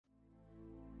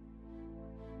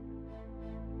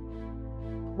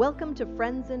Welcome to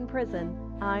Friends in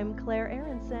Prison. I'm Claire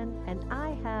Aronson, and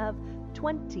I have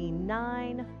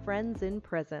 29 friends in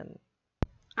prison.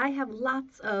 I have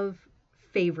lots of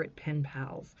favorite pen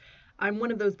pals. I'm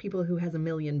one of those people who has a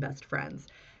million best friends.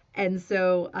 And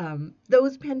so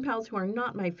those pen pals who are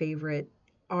not my favorite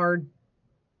are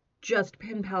just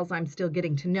pen pals I'm still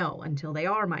getting to know until they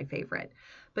are my favorite.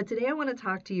 But today I want to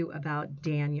talk to you about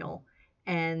Daniel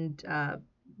and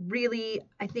really,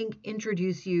 I think,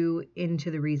 introduce you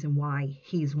into the reason why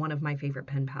he's one of my favorite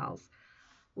pen pals.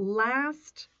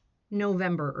 Last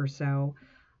November or so,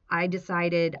 I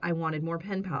decided I wanted more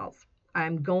pen pals.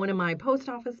 I'm going to my post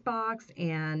office box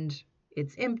and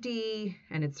it's empty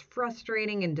and it's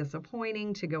frustrating and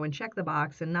disappointing to go and check the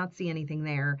box and not see anything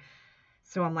there.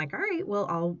 So I'm like, all right, well,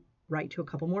 I'll write to a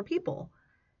couple more people.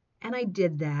 And I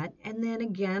did that. And then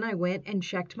again, I went and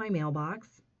checked my mailbox.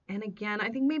 And again, I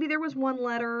think maybe there was one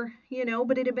letter,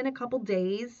 but it had been a couple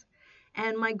days.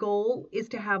 And my goal is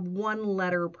to have one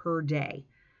letter per day.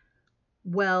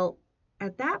 Well,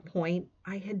 at that point,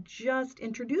 I had just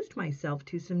introduced myself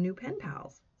to some new pen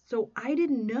pals. So I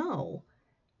didn't know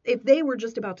if they were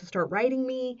just about to start writing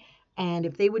me and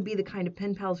if they would be the kind of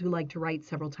pen pals who like to write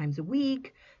several times a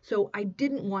week. So I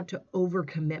didn't want to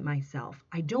overcommit myself.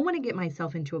 I don't want to get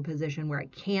myself into a position where I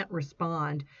can't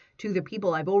respond to the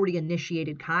people I've already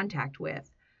initiated contact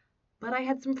with. But I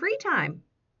had some free time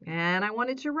and I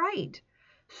wanted to write.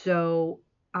 So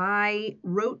I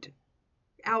wrote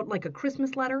out like a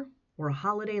Christmas letter or a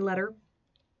holiday letter.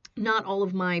 Not all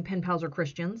of my pen pals are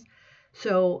Christians.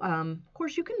 So, of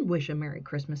course, you can wish a Merry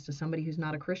Christmas to somebody who's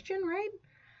not a Christian, right?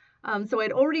 So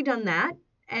I'd already done that.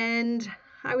 And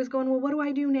I was going, well, what do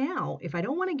I do now? If I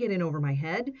don't want to get in over my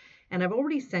head, and I've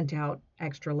already sent out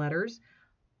extra letters,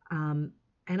 and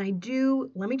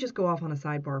let me just go off on a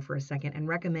sidebar for a second and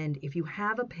recommend if you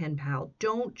have a pen pal,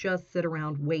 don't just sit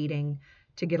around waiting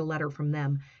to get a letter from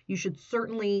them. You should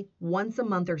certainly once a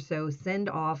month or so send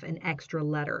off an extra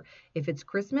letter. If it's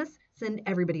Christmas, send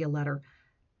everybody a letter.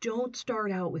 Don't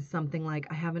start out with something like,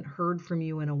 I haven't heard from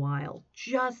you in a while.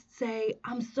 Just say,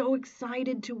 I'm so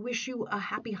excited to wish you a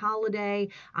happy holiday.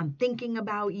 I'm thinking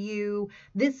about you.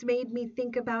 This made me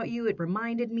think about you. It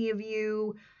reminded me of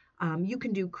you. You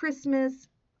can do Christmas.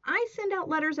 I send out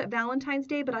letters at Valentine's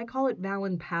Day, but I call it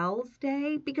Valenpals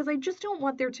Day because I just don't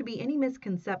want there to be any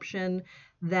misconception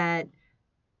that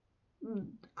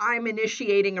I'm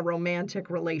initiating a romantic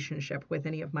relationship with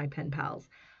any of my pen pals.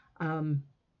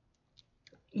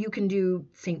 You can do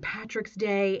St. Patrick's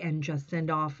Day and just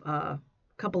send off a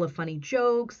couple of funny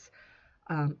jokes.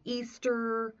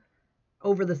 Easter.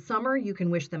 Over the summer, you can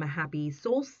wish them a happy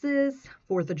solstice,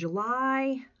 4th of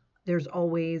July. There's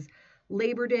always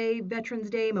Labor Day, Veterans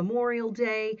Day, Memorial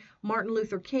Day, Martin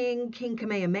Luther King, King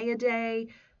Kamehameha Day.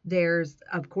 There's,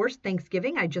 of course,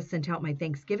 Thanksgiving. I just sent out my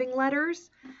Thanksgiving letters.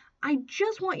 I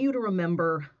just want you to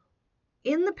remember,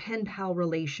 in the pen pal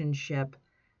relationship,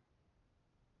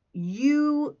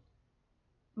 you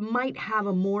might have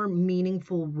a more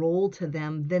meaningful role to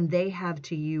them than they have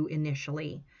to you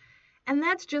initially. And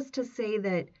that's just to say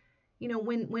that,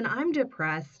 when I'm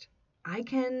depressed, I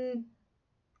can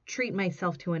treat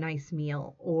myself to a nice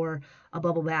meal or a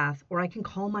bubble bath, or I can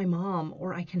call my mom,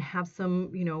 or I can have some,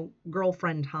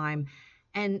 girlfriend time.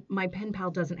 And my pen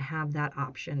pal doesn't have that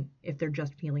option if they're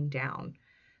just feeling down.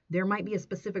 There might be a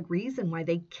specific reason why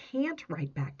they can't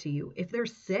write back to you. If they're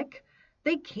sick,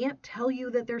 they can't tell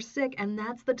you that they're sick, and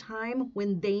that's the time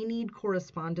when they need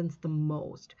correspondence the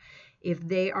most. If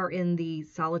they are in the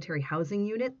solitary housing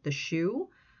unit, the SHU,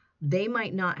 they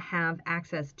might not have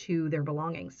access to their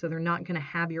belongings. So they're not going to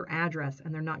have your address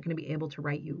and they're not going to be able to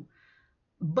write you.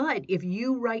 But if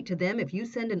you write to them, if you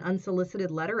send an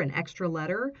unsolicited letter, an extra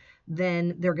letter,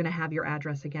 then they're going to have your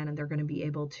address again and they're going to be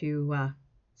able to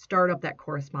start up that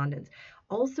correspondence.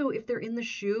 Also, if they're in the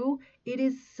SHU, it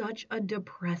is such a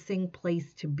depressing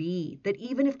place to be that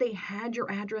even if they had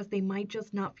your address, they might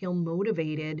just not feel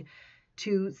motivated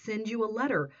to send you a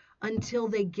letter until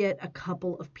they get a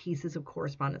couple of pieces of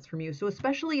correspondence from you. So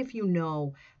especially if you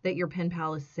know that your pen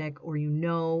pal is sick, or you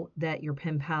know that your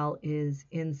pen pal is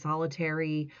in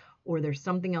solitary, or there's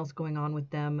something else going on with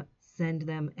them, send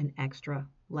them an extra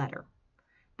letter.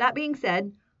 That being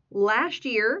said, last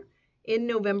year in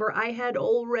November, I had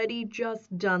already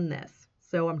just done this.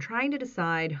 So I'm trying to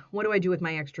decide, what do I do with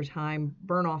my extra time,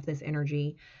 burn off this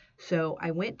energy. So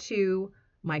I went to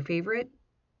my favorite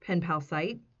pen pal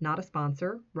site, not a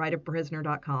sponsor,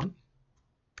 writeaprisoner.com.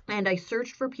 And I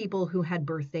searched for people who had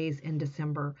birthdays in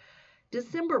December.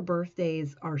 December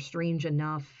birthdays are strange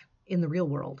enough in the real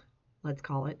world, let's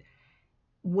call it.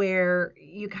 where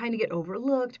you kind of get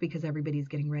overlooked because everybody's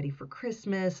getting ready for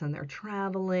Christmas and they're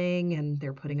traveling and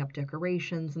they're putting up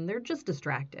decorations and they're just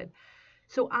distracted.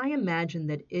 So I imagine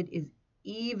that it is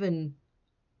even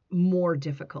more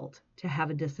difficult to have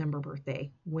a December birthday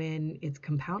when it's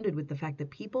compounded with the fact that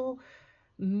people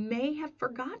may have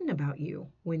forgotten about you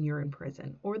when you're in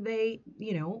prison, or they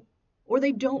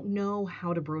don't know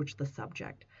how to broach the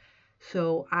subject.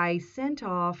 So I sent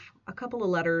off a couple of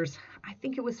letters. I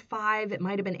think it was 5, it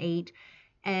might have been 8,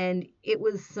 and it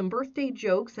was some birthday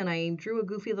jokes, and I drew a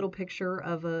goofy little picture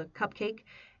of a cupcake,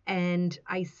 and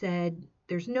I said,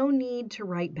 "There's no need to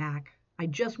write back. I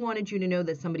just wanted you to know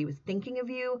that somebody was thinking of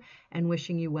you and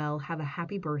wishing you well. Have a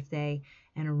happy birthday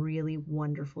and a really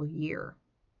wonderful year."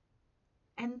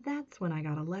 And that's when I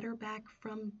got a letter back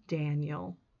from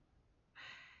Daniel.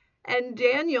 And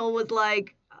Daniel was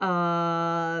like,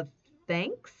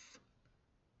 thanks.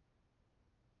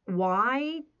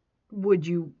 Why would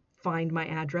you find my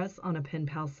address on a pen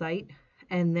pal site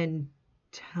and then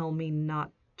tell me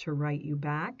not to write you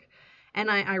back?" And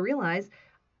I realize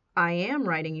I am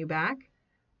writing you back.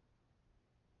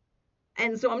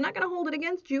 And so I'm not going to hold it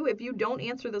against you if you don't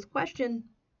answer this question.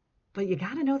 But you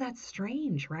got to know that's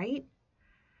strange, right?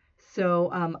 So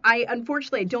I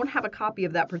unfortunately don't have a copy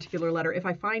of that particular letter. If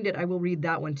I find it, I will read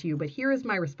that one to you. But here is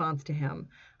my response to him.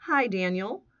 "Hi,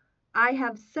 Daniel. I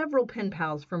have several pen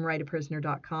pals from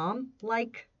writeaprisoner.com,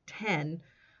 like 10.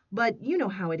 But you know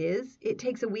how it is. It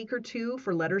takes a week or two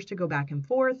for letters to go back and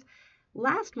forth.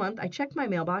 Last month, I checked my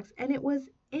mailbox and it was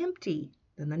empty.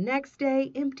 Then the next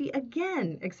day, empty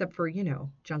again, except for,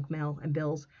 junk mail and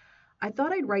bills. I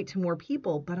thought I'd write to more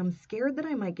people, but I'm scared that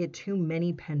I might get too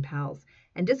many pen pals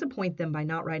and disappoint them by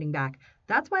not writing back.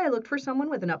 That's why I looked for someone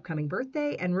with an upcoming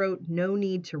birthday and wrote no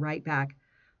need to write back.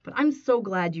 But I'm so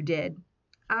glad you did.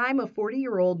 I'm a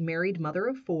 40-year-old married mother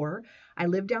of 4. I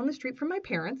live down the street from my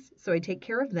parents, so I take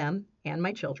care of them and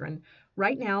my children.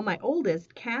 Right now, my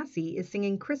oldest, Cassie, is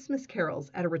singing Christmas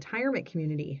carols at a retirement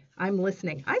community. I'm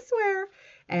listening, I swear,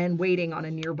 and waiting on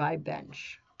a nearby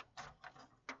bench."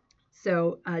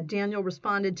 So Daniel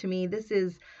responded to me. This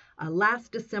is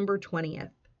last December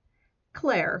 20th.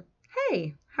 "Claire,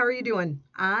 hey, how are you doing?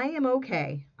 I am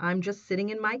okay. I'm just sitting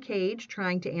in my cage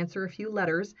trying to answer a few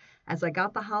letters as I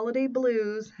got the holiday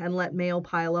blues and let mail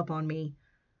pile up on me.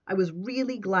 I was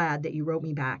really glad that you wrote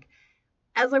me back,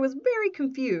 as I was very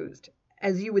confused,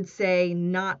 as you would say,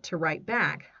 not to write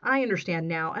back. I understand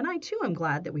now, and I too am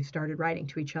glad that we started writing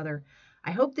to each other.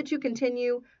 I hope that you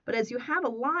continue, but as you have a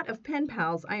lot of pen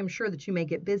pals, I am sure that you may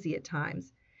get busy at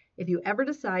times. If you ever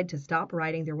decide to stop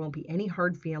writing, there won't be any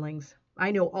hard feelings.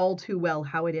 I know all too well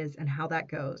how it is and how that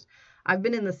goes. I've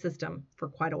been in the system for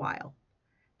quite a while."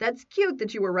 That's cute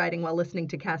that you were writing while listening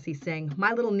to Cassie sing.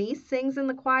 My little niece sings in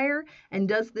the choir and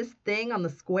does this thing on the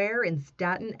square in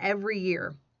Staten every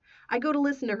year. I go to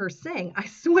listen to her sing, I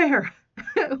swear.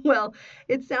 Well,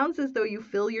 it sounds as though you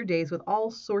fill your days with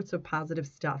all sorts of positive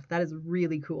stuff. That is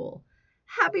really cool.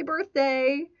 Happy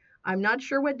birthday! I'm not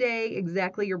sure what day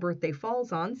exactly your birthday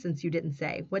falls on since you didn't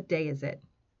say. What day is it?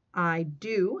 I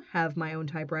do have my own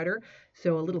typewriter,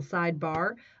 so a little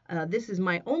sidebar. This is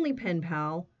my only pen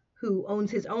pal who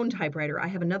owns his own typewriter. I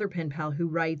have another pen pal who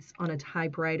writes on a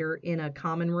typewriter in a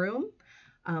common room,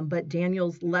 but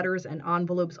Daniel's letters and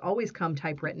envelopes always come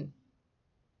typewritten.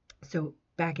 So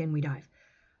back in we dive.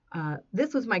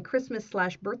 This was my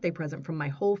Christmas/birthday present from my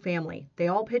whole family. They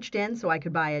all pitched in so I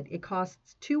could buy it. It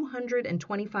costs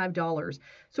 $225,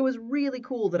 so it was really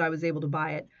cool that I was able to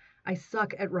buy it. I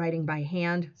suck at writing by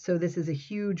hand, so this is a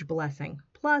huge blessing.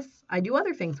 Plus, I do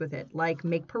other things with it, like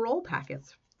make parole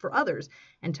packets for others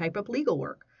and type up legal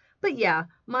work. But yeah,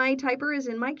 my typer is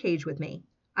in my cage with me.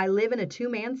 I live in a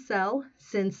 2-man cell.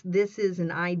 Since this is an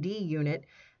ID unit,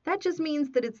 that just means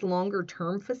that it's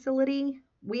longer-term facility.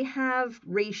 We have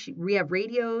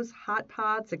radios, hot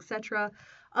pots, etc.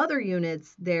 Other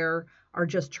units there are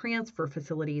just transfer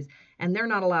facilities, and they're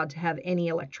not allowed to have any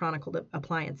electronic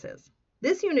appliances.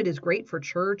 This unit is great for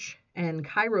church and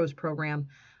Kairos program.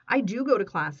 I do go to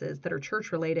classes that are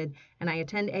church related, and I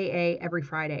attend AA every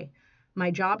Friday. My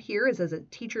job here is as a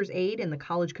teacher's aide in the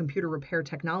college computer repair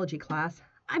technology class.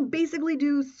 I basically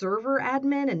do server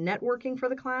admin and networking for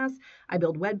the class. I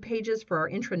build web pages for our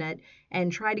intranet and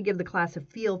try to give the class a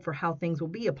feel for how things will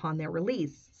be upon their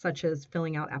release, such as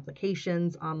filling out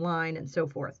applications online and so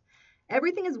forth.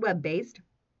 Everything is web-based,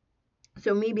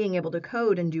 so me being able to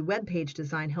code and do web page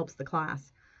design helps the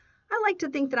class. I like to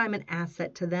think that I'm an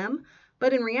asset to them,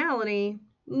 but in reality,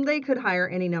 they could hire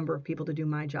any number of people to do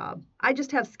my job. I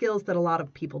just have skills that a lot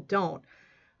of people don't.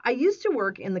 I used to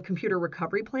work in the computer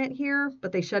recovery plant here,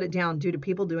 but they shut it down due to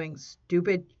people doing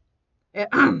stupid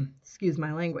Excuse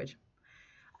my language.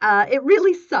 It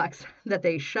really sucks that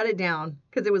they shut it down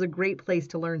because it was a great place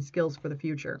to learn skills for the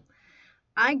future.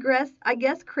 I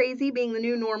guess crazy being the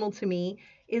new normal to me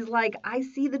is like I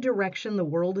see the direction the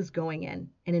world is going in,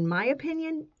 and in my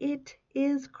opinion, it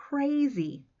is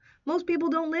crazy. Most people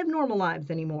don't live normal lives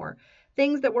anymore.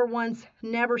 Things that were once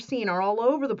never seen are all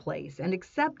over the place and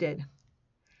accepted.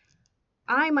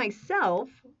 I myself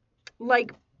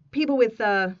like people with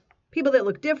people that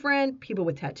look different, people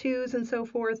with tattoos and so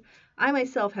forth. I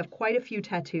myself have quite a few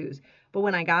tattoos, but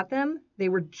when I got them, they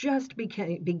were just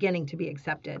beginning to be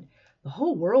accepted. The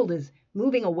whole world is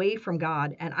moving away from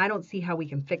God, and I don't see how we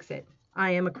can fix it.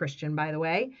 I am a Christian, by the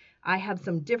way. I have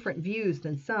some different views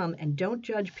than some, and don't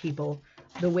judge people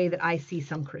the way that I see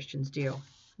some Christians do.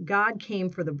 God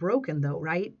came for the broken, though,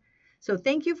 right? So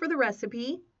thank you for the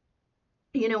recipe.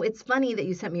 You know, it's funny that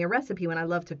you sent me a recipe when I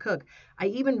love to cook. I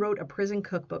even wrote a prison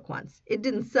cookbook once. It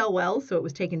didn't sell well, so it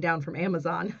was taken down from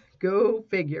Amazon. Go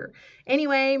figure.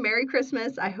 Anyway, Merry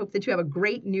Christmas. I hope that you have a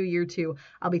great New Year too.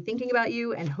 I'll be thinking about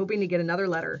you and hoping to get another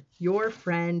letter. Your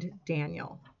friend,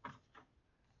 Daniel.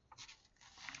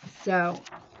 So,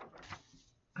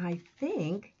 I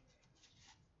think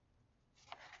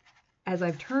as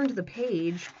I've turned the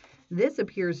page, this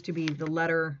appears to be the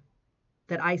letter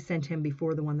that I sent him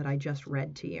before the one that I just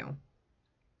read to you,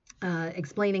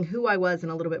 explaining who I was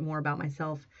and a little bit more about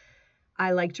myself.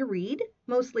 I like to read,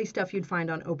 mostly stuff you'd find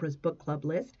on Oprah's book club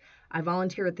list. I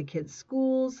volunteer at the kids'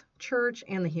 schools, church,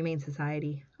 and the Humane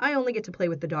Society. I only get to play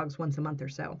with the dogs once a month or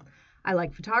so. I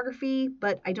like photography,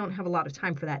 but I don't have a lot of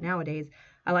time for that nowadays.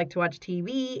 I like to watch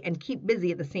TV and keep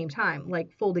busy at the same time,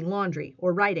 like folding laundry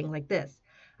or writing like this.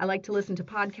 I like to listen to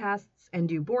podcasts and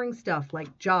do boring stuff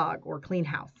like jog or clean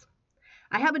house.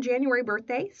 I have a January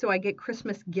birthday, so I get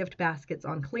Christmas gift baskets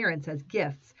on clearance as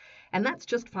gifts, and that's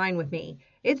just fine with me.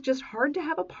 It's just hard to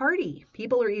have a party.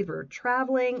 People are either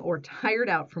traveling or tired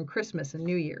out from Christmas and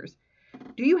New Year's.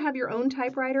 Do you have your own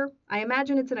typewriter? I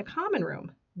imagine it's in a common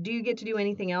room. Do you get to do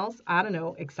anything else? I don't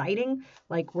know, exciting,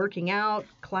 like working out,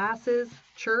 classes,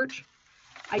 church?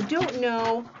 I don't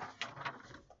know.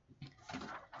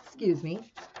 Excuse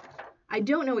me. I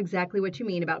don't know exactly what you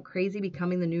mean about crazy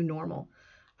becoming the new normal.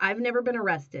 I've never been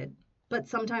arrested, but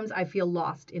sometimes I feel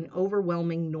lost in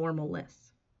overwhelming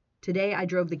normalness. Today I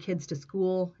drove the kids to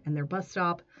school and their bus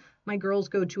stop. My girls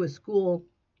go to a school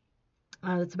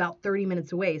that's about 30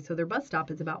 minutes away, so their bus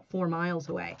stop is about 4 miles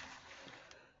away.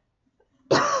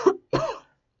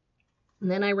 And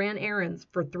then I ran errands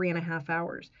for 3.5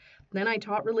 hours. Then I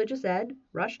taught religious ed,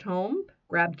 rushed home,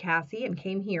 grabbed Cassie, and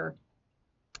came here.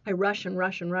 I rush and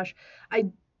rush and rush.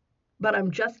 But I'm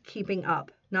just keeping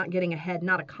up, not getting ahead,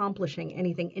 not accomplishing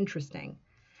anything interesting.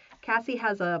 Cassie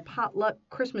has a potluck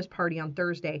Christmas party on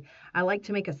Thursday. I like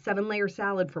to make a 7-layer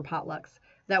salad for potlucks.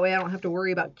 That way I don't have to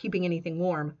worry about keeping anything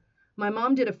warm. My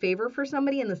mom did a favor for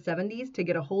somebody in the 70s to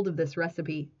get a hold of this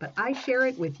recipe, but I share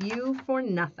it with you for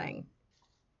nothing.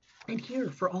 And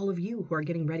here for all of you who are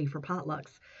getting ready for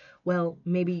potlucks. Well,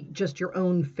 maybe just your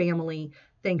own family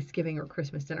Thanksgiving or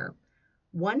Christmas dinner.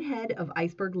 1 head of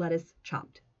iceberg lettuce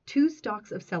chopped. 2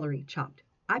 stalks of celery chopped.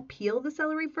 I peel the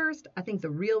celery first. I think the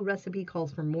real recipe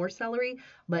calls for more celery,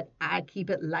 but I keep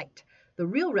it light. The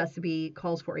real recipe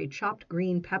calls for a chopped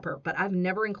green pepper, but I've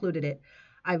never included it.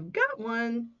 I've got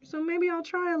one, so maybe I'll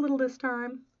try a little this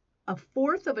time.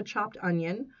 1/4 of a chopped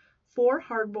onion, 4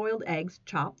 hard-boiled eggs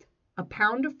chopped, a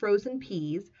pound of frozen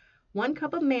peas, 1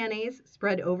 cup of mayonnaise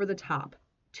spread over the top,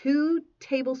 2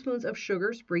 tablespoons of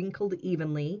sugar sprinkled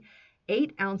evenly,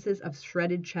 8 ounces of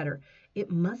shredded cheddar.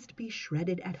 It must be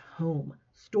shredded at home.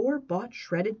 Store-bought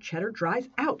shredded cheddar dries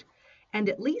out. And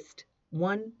at least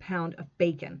 1 pound of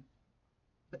bacon.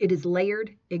 It is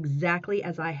layered exactly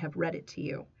as I have read it to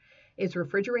you. It's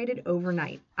refrigerated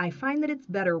overnight. I find that it's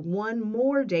better 1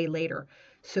 more day later.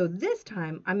 So this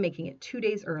time I'm making it 2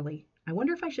 days early. I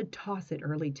wonder if I should toss it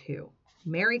early too.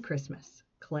 Merry Christmas,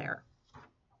 Claire.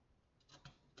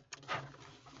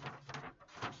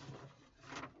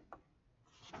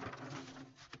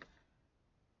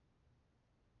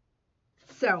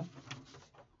 So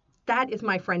that is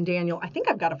my friend Daniel. I think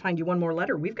I've got to find you one more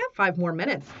letter. We've got 5 more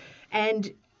minutes.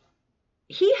 And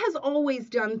he has always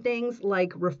done things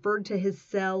like referred to his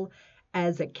cell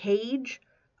as a cage.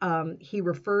 He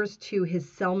refers to his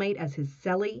cellmate as his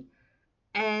cellie.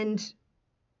 And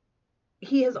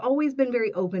he has always been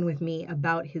very open with me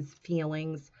about his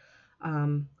feelings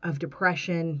of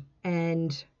depression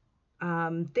and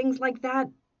things like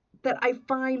that that I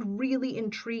find really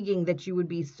intriguing that you would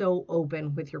be so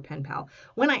open with your pen pal.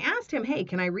 When I asked him, hey,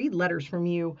 can I read letters from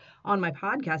you on my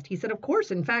podcast? He said, of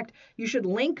course. In fact, you should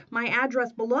link my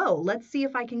address below. Let's see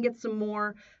if I can get some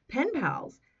more pen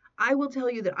pals. I will tell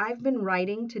you that I've been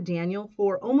writing to Daniel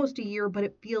for almost a year, but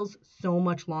it feels so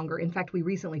much longer. In fact, we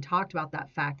recently talked about that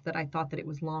fact that I thought that it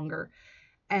was longer.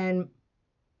 And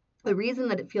the reason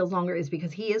that it feels longer is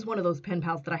because he is one of those pen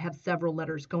pals that I have several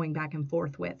letters going back and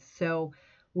forth with. So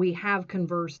we have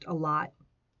conversed a lot.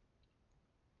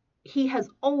 He has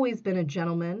always been a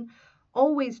gentleman,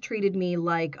 always treated me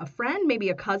like a friend, maybe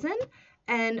a cousin.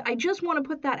 And I just want to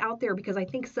put that out there because I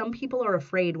think some people are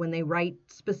afraid when they write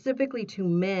specifically to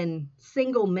men,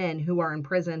 single men who are in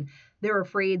prison. They're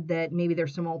afraid that maybe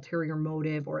there's some ulterior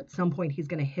motive or at some point he's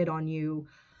going to hit on you.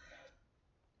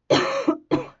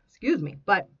 Excuse me.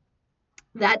 But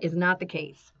that is not the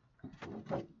case.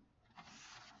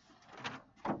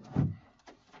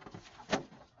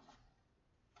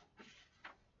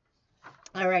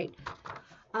 All right.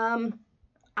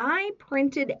 I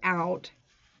printed out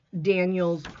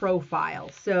Daniel's profile.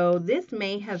 So this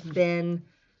may have been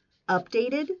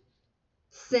updated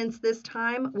since this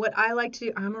time. What I like to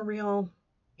do, I'm a real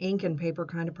ink and paper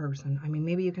kind of person. I mean,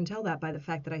 maybe you can tell that by the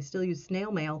fact that I still use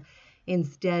snail mail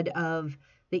instead of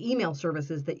the email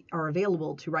services that are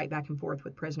available to write back and forth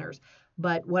with prisoners.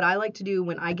 But what I like to do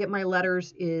when I get my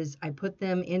letters is I put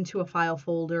them into a file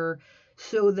folder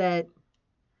so that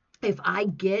if I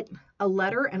get a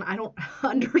letter and I don't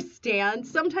understand,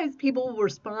 sometimes people will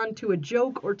respond to a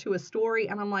joke or to a story,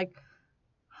 and I'm like,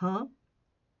 huh?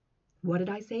 What did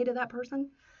I say to that person?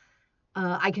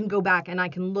 I can go back and I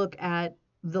can look at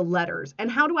the letters. And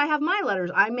how do I have my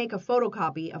letters? I make a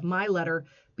photocopy of my letter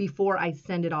before I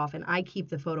send it off, and I keep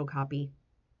the photocopy.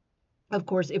 Of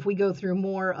course, if we go through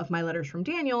more of my letters from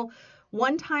Daniel,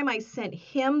 one time I sent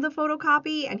him the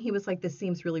photocopy, and he was like, this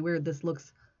seems really weird. This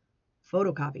looks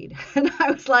photocopied. And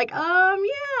I was like,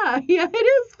 yeah,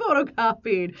 it is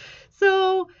photocopied.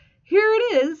 So here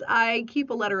it is. I keep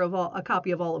a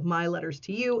copy of all of my letters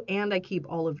to you, and I keep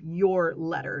all of your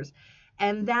letters.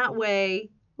 And that way,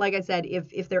 like I said,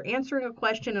 if they're answering a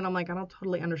question and I'm like, I don't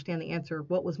totally understand the answer,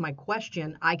 what was my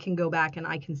question? I can go back and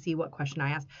I can see what question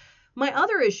I asked. My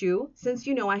other issue, since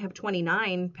you know I have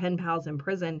 29 pen pals in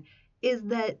prison, is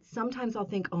that sometimes I'll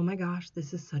think, oh my gosh,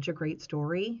 this is such a great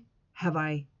story. Have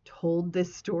I told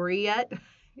this story yet?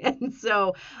 And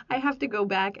so I have to go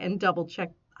back and double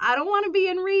check. I don't want to be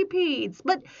in repeats,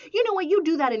 but you know what? You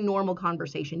do that in normal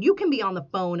conversation. You can be on the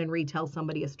phone and retell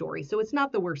somebody a story, so it's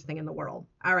not the worst thing in the world.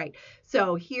 All right,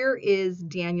 so here is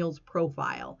Daniel's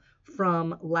profile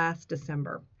from last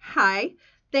December. Hi,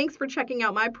 thanks for checking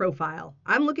out my profile.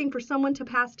 I'm looking for someone to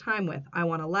pass time with. I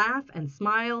want to laugh and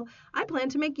smile. I plan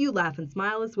to make you laugh and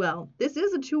smile as well. This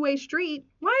is a two-way street.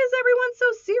 Why is everyone so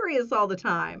serious all the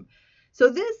time? So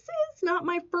this is not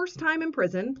my first time in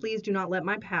prison. Please do not let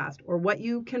my past or what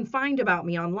you can find about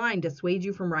me online dissuade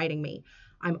you from writing me.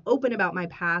 I'm open about my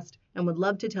past and would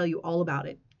love to tell you all about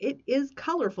it. It is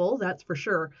colorful, that's for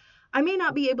sure. I may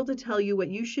not be able to tell you what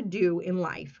you should do in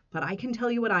life, but I can tell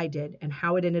you what I did and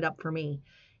how it ended up for me.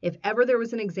 If ever there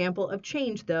was an example of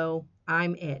change, though,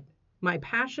 I'm it. My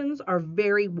passions are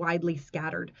very widely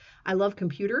scattered. I love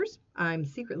computers. I'm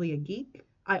secretly a geek.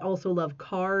 I also love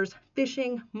cars,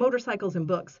 fishing, motorcycles, and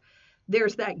books.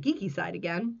 There's that geeky side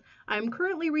again. I'm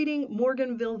currently reading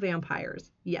Morganville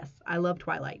Vampires. Yes, I love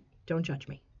Twilight. Don't judge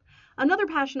me. Another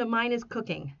passion of mine is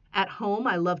cooking. At home,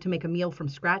 I love to make a meal from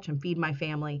scratch and feed my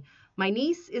family. My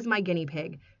niece is my guinea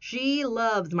pig. She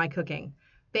loves my cooking.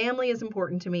 Family is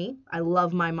important to me. I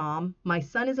love my mom. My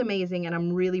son is amazing, and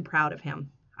I'm really proud of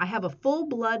him. I have a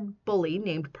full-blood bully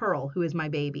named Pearl, who is my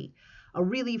baby. A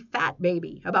really fat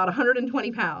baby, about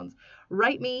 120 pounds.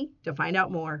 Write me to find out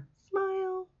more.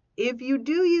 Smile. If you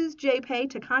do use JPay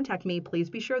to contact me, please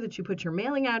be sure that you put your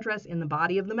mailing address in the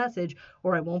body of the message,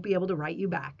 or I won't be able to write you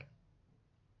back.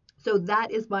 So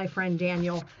that is my friend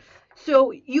Daniel.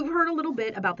 So you've heard a little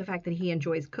bit about the fact that he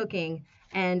enjoys cooking,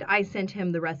 and I sent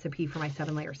him the recipe for my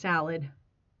 7-layer salad.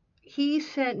 He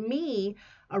sent me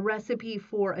a recipe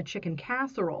for a chicken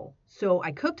casserole. So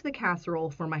I cooked the casserole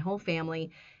for my whole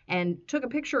family and took a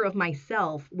picture of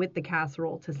myself with the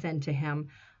casserole to send to him.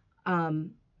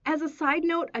 As a side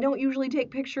note, I don't usually take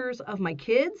pictures of my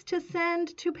kids to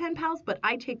send to pen pals, but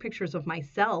I take pictures of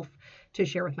myself to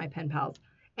share with my pen pals.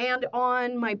 And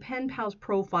on my pen pals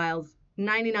profiles,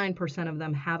 99% of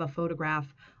them have a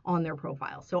photograph on their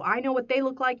profile. So I know what they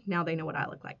look like. Now they know what I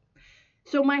look like.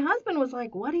 So my husband was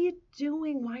like, "What are you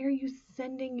doing? Why are you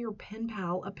sending your pen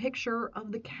pal a picture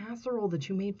of the casserole that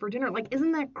you made for dinner? Like,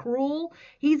 isn't that cruel?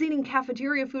 He's eating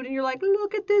cafeteria food and you're like,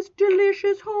 look at this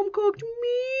delicious home cooked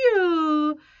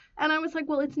meal." And I was like,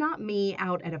 well, it's not me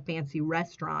out at a fancy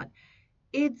restaurant.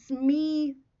 It's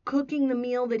me cooking the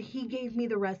meal that he gave me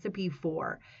the recipe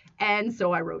for. And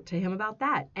so I wrote to him about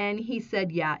that. And he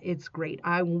said, yeah, it's great.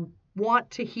 I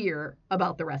want to hear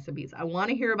about the recipes. I want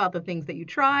to hear about the things that you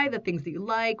try, the things that you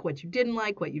like, what you didn't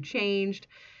like, what you changed.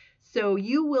 So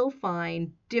you will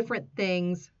find different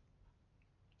things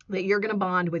that you're going to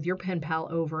bond with your pen pal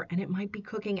over, and it might be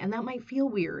cooking, and that might feel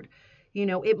weird.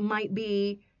 It might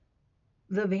be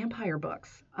the vampire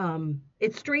books.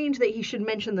 It's strange that he should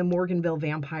mention the Morganville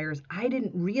vampires. I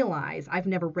didn't realize, I've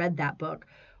never read that book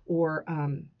or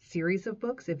series of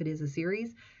books, if it is a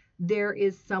series. There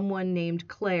is someone named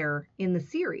Claire in the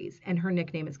series, and her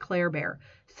nickname is Claire Bear.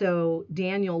 So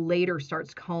Daniel later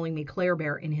starts calling me Claire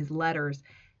Bear in his letters.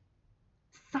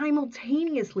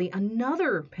 Simultaneously,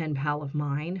 another pen pal of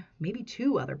mine, maybe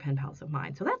two other pen pals of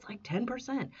mine, so that's like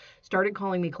 10%, started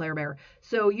calling me Claire Bear.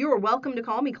 So you are welcome to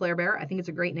call me Claire Bear. I think it's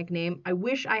a great nickname. I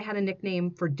wish I had a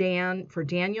nickname for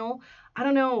Daniel. I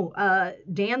don't know.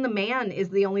 Dan the Man is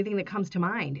the only thing that comes to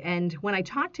mind. And when I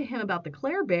talked to him about the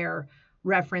Claire Bear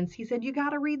reference, he said, you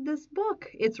got to read this book.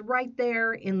 It's right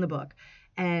there in the book.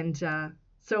 And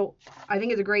so I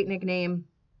think it's a great nickname.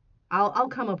 I'll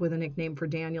come up with a nickname for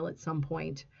Daniel at some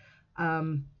point.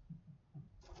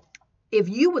 If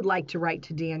you would like to write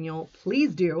to Daniel,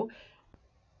 please do.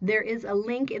 There is a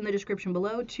link in the description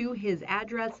below to his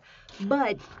address.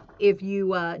 But if you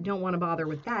don't want to bother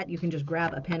with that, you can just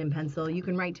grab a pen and pencil. You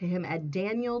can write to him at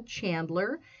Daniel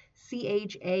Chandler,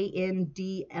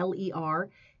 Chandler.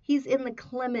 He's in the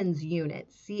Clemens unit,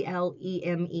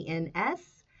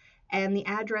 Clemens. And the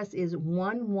address is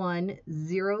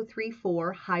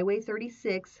 11034 Highway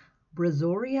 36,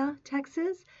 Brazoria,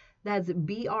 Texas. That's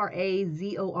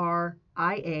Brazoria.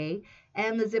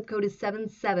 And the zip code is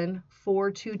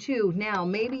 77422. Now,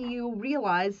 maybe you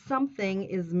realize something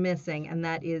is missing, and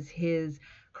that is his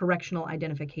correctional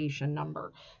identification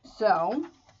number. So,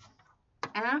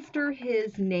 after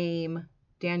his name,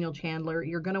 Daniel Chandler,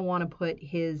 you're going to want to put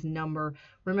his number.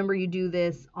 Remember, you do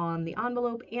this on the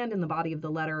envelope and in the body of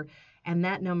the letter, and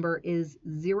that number is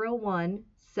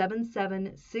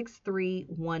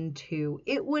 01776312.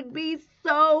 It would be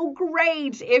so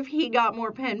great if he got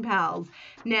more pen pals.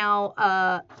 Now,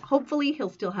 hopefully he'll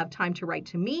still have time to write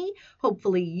to me.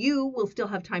 Hopefully you will still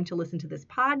have time to listen to this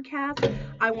podcast.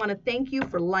 I want to thank you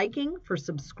for liking, for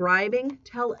subscribing.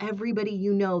 Tell everybody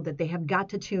you know that they have got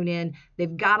to tune in.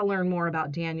 They've got to learn more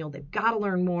about Daniel. They've got to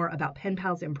learn more about pen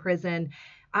pals in prison.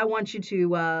 I want you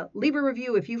to leave a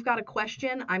review. If you've got a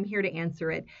question, I'm here to answer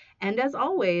it. And as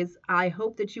always, I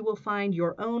hope that you will find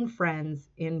your own friends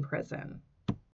in prison.